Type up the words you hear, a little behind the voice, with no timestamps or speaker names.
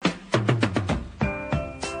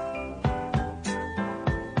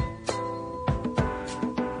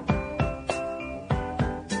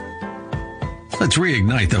Let's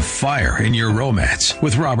reignite the fire in your romance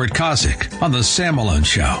with Robert Kosick on The Sam Malone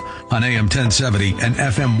Show on AM 1070 and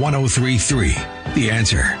FM 103.3. The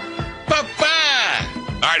Answer. All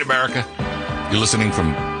right, America. You're listening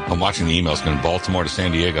from, I'm watching the emails going from Baltimore to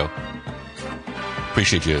San Diego.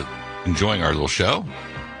 Appreciate you enjoying our little show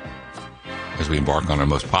as we embark on our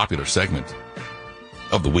most popular segment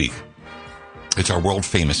of the week. It's our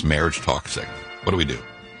world-famous marriage talk segment. What do?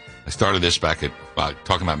 I started this back at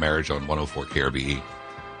talking about marriage on 104 KRBE,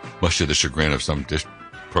 much to the chagrin of some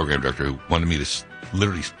program director who wanted me to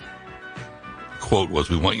literally, quote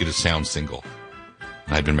was, "We want you to sound single."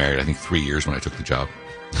 And I'd been married, I think, 3 years when I took the job.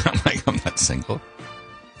 I'm like, I'm not single.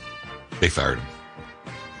 They fired him.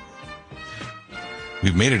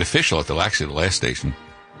 We've made it official at the last station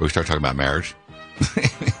where we start talking about marriage.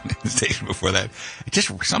 The station before that,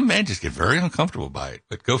 some men just get very uncomfortable by it.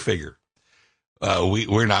 But go figure.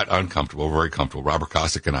 We're not uncomfortable. We're very comfortable. Robert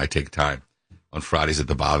Kosick and I take time on Fridays at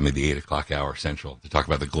the bottom of the 8 o'clock hour Central to talk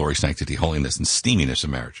about the glory, sanctity, holiness, and steaminess of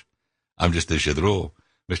marriage. I'm just the Jadrul.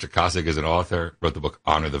 Mr. Kosick is an author, wrote the book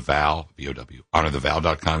Honor the Vow, V-O-W,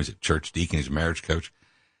 honorthevow.com. He's a church deacon. He's a marriage coach.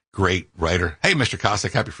 Great writer. Hey, Mr.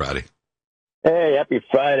 Kosick, happy Friday. Hey, happy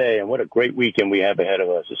Friday, and what a great weekend we have ahead of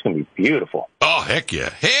us. It's going to be beautiful. Oh, heck yeah.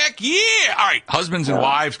 Heck yeah. All right, husbands and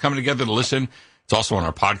wives coming together to listen. It's also on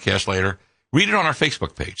our podcast later. Read it on our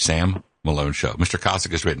Facebook page, Sam Malone Show. Mr.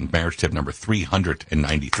 Kosick has written marriage tip number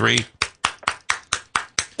 393.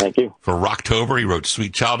 Thank you. For Rocktober, he wrote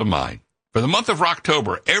Sweet Child of Mine. For the month of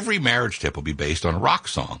Rocktober, every marriage tip will be based on a rock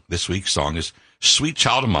song. This week's song is Sweet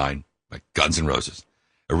Child of Mine by Guns N' Roses,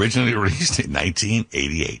 originally released in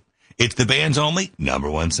 1988. It's the band's only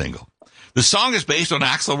 #1 single. The song is based on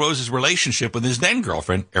Axl Rose's relationship with his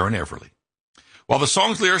then-girlfriend, Erin Everly. While the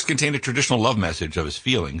song's lyrics contain a traditional love message of his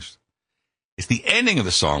feelings, it's the ending of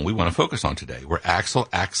the song we want to focus on today, where Axl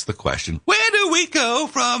asks the question, where do we go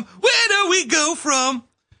from? Where do we go from?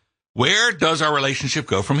 Where does our relationship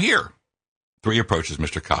go from here? 3 approaches,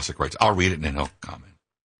 Mr. Kosick writes. I'll read it and then he'll comment.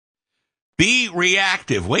 Be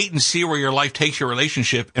reactive. Wait and see where your life takes your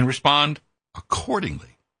relationship and respond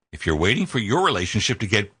accordingly. If you're waiting for your relationship to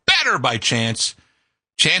get better by chance,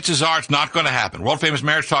 chances are it's not going to happen. World-famous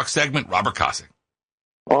marriage talk segment, Robert Kosick.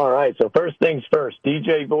 All right, so first things first.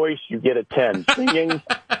 DJ voice, you get a 10. Singing.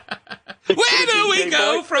 Where do we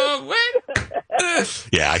go from?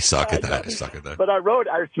 Yeah, I suck at that. But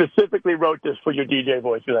I specifically wrote this for your DJ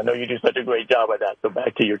voice because I know you do such a great job at that. So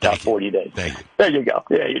back to your top 40 days. Thank you. There you go.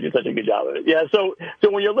 Yeah, you do such a good job of it. Yeah, so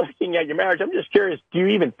when you're looking at your marriage, I'm just curious, do you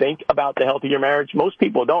even think about the health of your marriage? Most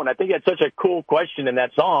people don't. I think that's such a cool question in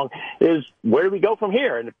that song is, where do we go from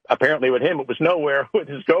here? And apparently with him, it was nowhere with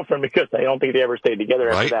his girlfriend because I don't think they ever stayed together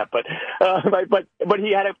after that. But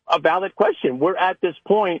he had a valid question. We're at this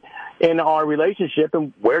point in our relationship,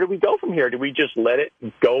 and where do we go from here? Do we just let it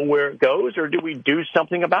go where it goes, or do we do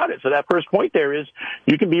something about it? So that first point there is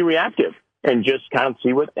you can be reactive and just kind of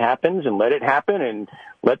see what happens and let it happen and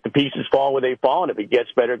let the pieces fall where they fall. And if it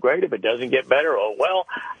gets better, great. If it doesn't get better, oh, well,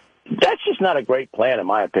 that's just not a great plan, in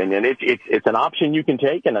my opinion. It's an option you can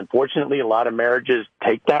take, and unfortunately, a lot of marriages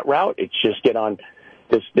take that route. It's just get on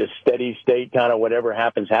this steady state kind of whatever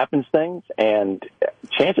happens things, and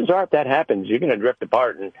chances are if that happens, you're going to drift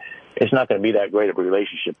apart, and it's not going to be that great of a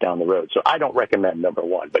relationship down the road. So I don't recommend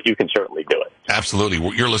 #1, but you can certainly do it. Absolutely.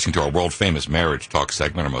 You're listening to our world-famous marriage talk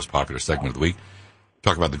segment, our most popular segment of the week.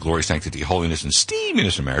 Talk about the glory, sanctity, holiness, and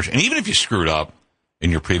steaminess of marriage. And even if you screwed up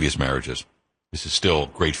in your previous marriages, this is still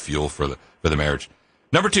great fuel for the marriage.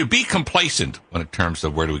 #2, be complacent when it comes to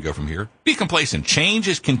where do we go from here. Be complacent. Change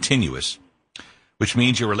is continuous, which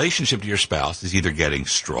means your relationship to your spouse is either getting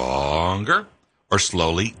stronger or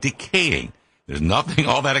slowly decaying. There's nothing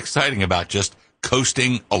all that exciting about just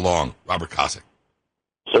coasting along. Robert Kosick.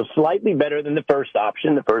 So slightly better than the first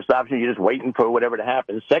option. The first option, you're just waiting for whatever to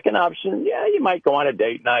happen. The second option, yeah, you might go on a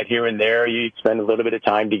date night here and there. You spend a little bit of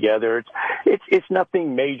time together. It's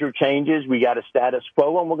nothing major changes. We got a status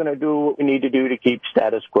quo, and we're going to do what we need to do to keep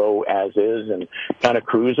status quo as is and kind of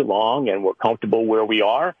cruise along, and we're comfortable where we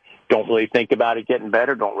are. Don't really think about it getting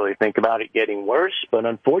better. Don't really think about it getting worse. But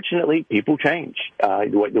unfortunately, people change.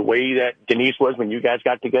 The way that Denise was when you guys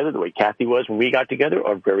got together, the way Kathy was when we got together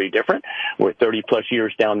are very different. We're 30-plus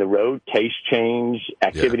years down the road. Tastes change.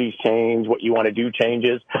 Activities change. What you want to do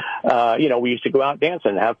changes. We used to go out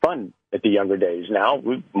dancing and have fun at the younger days. Now,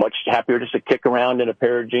 we're much happier just to kick around in a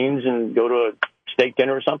pair of jeans and go to a steak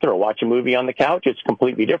dinner or something or watch a movie on the couch. It's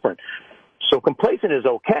completely different. So complacent is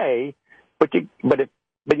okay, but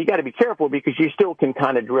you got to be careful because you still can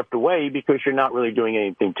kind of drift away because you're not really doing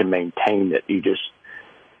anything to maintain it.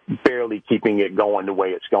 barely keeping it going the way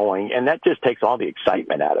it's going. And that just takes all the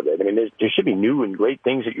excitement out of it. I mean, there should be new and great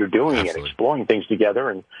things that you're doing and exploring things together.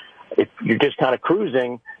 And if you're just kind of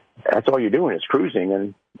cruising, that's all you're doing is cruising.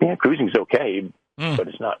 And yeah, cruising's okay, but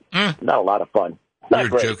it's not a lot of fun.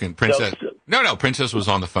 You're joking, Princess. No, Princess was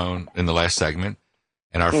on the phone in the last segment,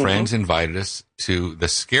 and our friends invited us to the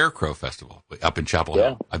Scarecrow Festival up in Chapel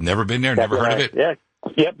Hill. I've never been there, never heard of it. Yeah,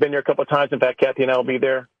 yep, been there a couple of times. In fact, Kathy and I will be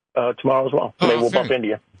there tomorrow as well. Maybe we'll bump into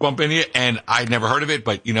you. And I'd never heard of it,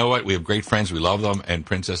 but you know what? We have great friends. We love them. And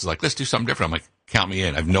Princess is like, let's do something different. I'm like, count me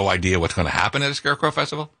in. I have no idea what's going to happen at a Scarecrow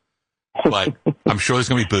Festival, but I'm sure there's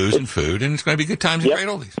going to be booze and food, and it's going to be good times and great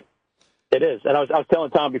oldies. It is. And I was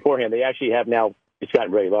telling Tom beforehand, they actually have now, it's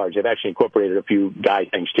gotten very large. They've actually incorporated a few guy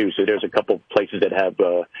things, too. So there's a couple places that have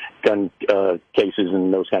gun cases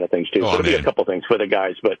and those kind of things, too. So there'll be a couple things for the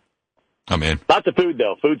guys. But I'm in. Lots of food,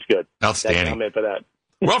 though. Food's good. Outstanding. I'm in for that.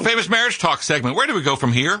 World Famous Marriage Talk segment. Where do we go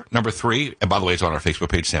from here? Number 3, and by the way, it's on our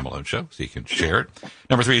Facebook page, Sam Malone Show, so you can share it.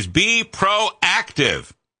 Number 3 is be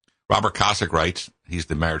proactive. Robert Kosick writes, he's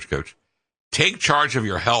the marriage coach, take charge of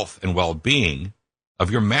your health and well-being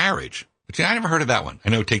of your marriage. But I never heard of that one. I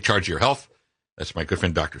know take charge of your health. That's my good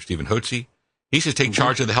friend, Dr. Stephen Hotze. He says take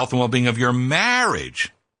charge of the health and well-being of your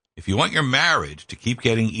marriage. If you want your marriage to keep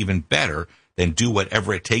getting even better, then do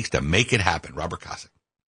whatever it takes to make it happen. Robert Kosick.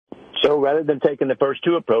 So rather than taking the first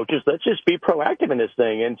two approaches, let's just be proactive in this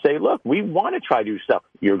thing and say, look, we want to try new stuff.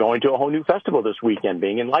 You're going to a whole new festival this weekend,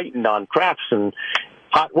 being enlightened on crafts and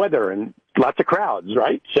hot weather and lots of crowds,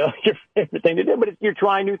 right? So your favorite thing to do, but you're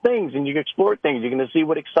trying new things and you explore things. You're going to see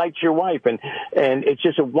what excites your wife. And it's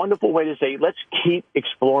just a wonderful way to say, let's keep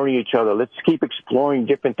exploring each other. Let's keep exploring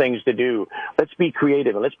different things to do. Let's be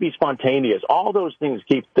creative and let's be spontaneous. All those things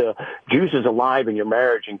keep the juices alive in your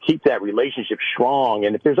marriage and keep that relationship strong.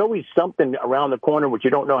 And if there's always something around the corner which you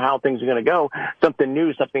don't know how things are going to go, something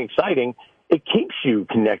new, something exciting, it keeps you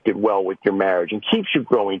connected well with your marriage and keeps you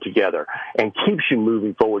growing together and keeps you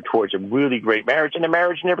moving forward towards a really great marriage. And the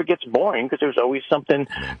marriage never gets boring because there's always something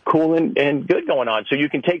cool and good going on. So you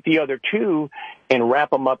can take the other two and wrap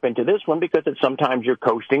them up into this one because sometimes you're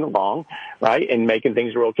coasting along, right, and making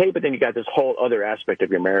things are okay. But then you got this whole other aspect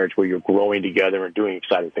of your marriage where you're growing together and doing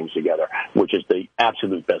exciting things together, which is the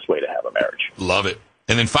absolute best way to have a marriage. Love it.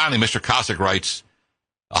 And then finally, Mr. Kosick writes,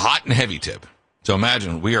 a hot and heavy tip. So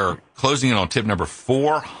imagine we are closing in on tip number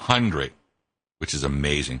 400, which is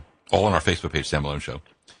amazing. All on our Facebook page, Sam Malone Show.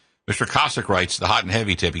 Mr. Kosick writes, the hot and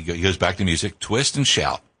heavy tip, he goes back to music, twist and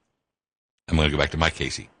shout. I'm going to go back to Mike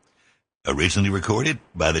Casey. Originally recorded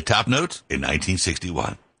by the Top Notes in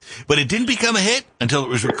 1961. But it didn't become a hit until it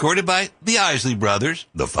was recorded by the Isley Brothers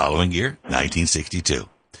the following year, 1962.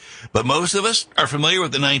 But most of us are familiar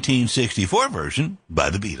with the 1964 version by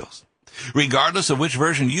the Beatles. Regardless of which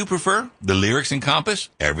version you prefer, the lyrics encompass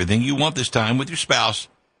everything you want this time with your spouse.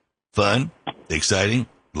 Fun, exciting,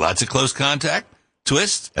 lots of close contact,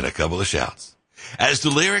 twists, and a couple of shouts. As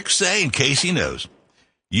the lyrics say, in case he knows,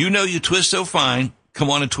 you know you twist so fine,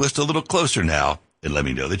 come on and twist a little closer now, and let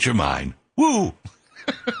me know that you're mine. Woo!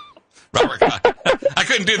 Robert, I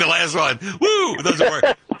couldn't do the last one. Woo! It doesn't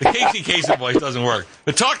work. The Casey voice doesn't work.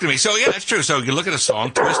 But talk to me. So, yeah, that's true. So you look at a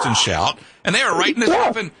song, twist and shout, and they were writing this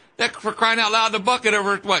up in, that, for crying out loud, the bucket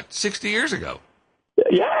over, 60 years ago.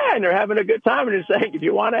 Yeah, and they're having a good time. And they're saying, if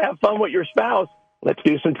you want to have fun with your spouse, let's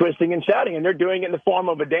do some twisting and shouting. And they're doing it in the form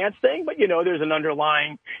of a dance thing, but, there's an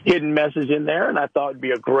underlying hidden message in there. And I thought it'd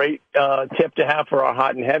be a great tip to have for our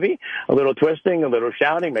hot and heavy. A little twisting, a little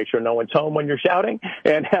shouting. Make sure no one's home when you're shouting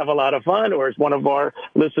and have a lot of fun. Or as one of our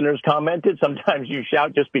listeners commented, sometimes you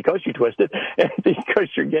shout just because you twisted and because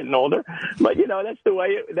you're getting older. But, that's the way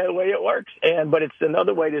it works. But it's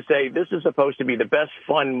another way to say this is supposed to be the best,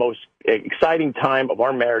 fun, most exciting time of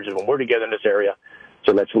our marriages when we're together in this area.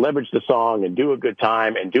 So let's leverage the song and do a good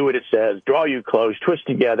time and do what it says. Draw you close, twist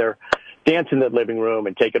together, dance in the living room,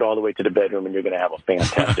 and take it all the way to the bedroom, and you're going to have a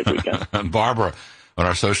fantastic weekend. Barbara, on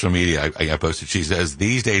our social media, I posted, she says,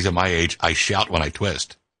 these days at my age, I shout when I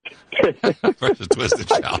twist. Versus twist and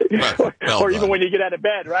shout. Or even when you get out of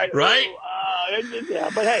bed, right? Right? Yeah,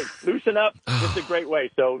 but hey, loosen up. It's a great way.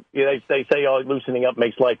 So they say loosening up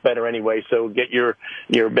makes life better anyway. So get your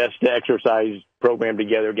best exercise program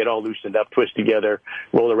together, get all loosened up, twist together,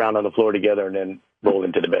 roll around on the floor together, and then roll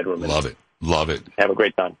into the bedroom. Love it. Have a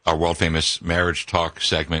great time. Our world famous marriage talk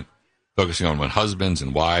segment, focusing on when husbands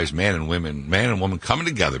and wives, man and woman coming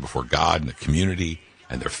together before God and the community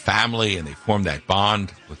and their family, and they form that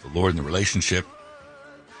bond with the Lord in the relationship,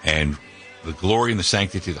 and the glory and the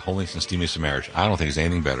sanctity, the holiness and steaminess of marriage. I don't think there's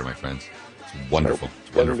anything better, my friends. It's wonderful.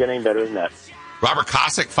 Doesn't get any better than that. Robert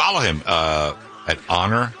Kosick, follow him at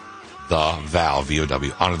Honor The Vow,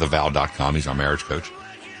 V-O-W, honorthevow.com. He's our marriage coach.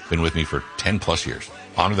 Been with me for 10 plus years.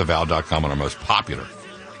 Honorthevow.com on our most popular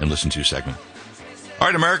and listened to segment. All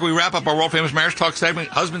right, America, we wrap up our world famous marriage talk segment.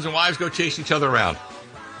 Husbands and wives, go chase each other around.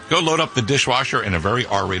 Go load up the dishwasher in a very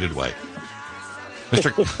R-rated way.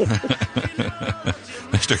 Mr.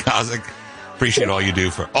 Mr. Kozik, appreciate all you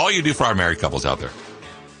do for our married couples out there.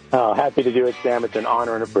 Oh, happy to do it, Sam. It's an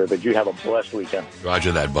honor and a privilege. You have a blessed weekend.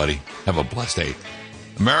 Roger that, buddy. Have a blessed day.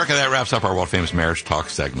 America, that wraps up our world famous marriage talk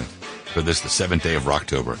segment for this, the 7th day of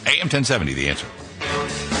Rocktober. AM 1070, The Answer.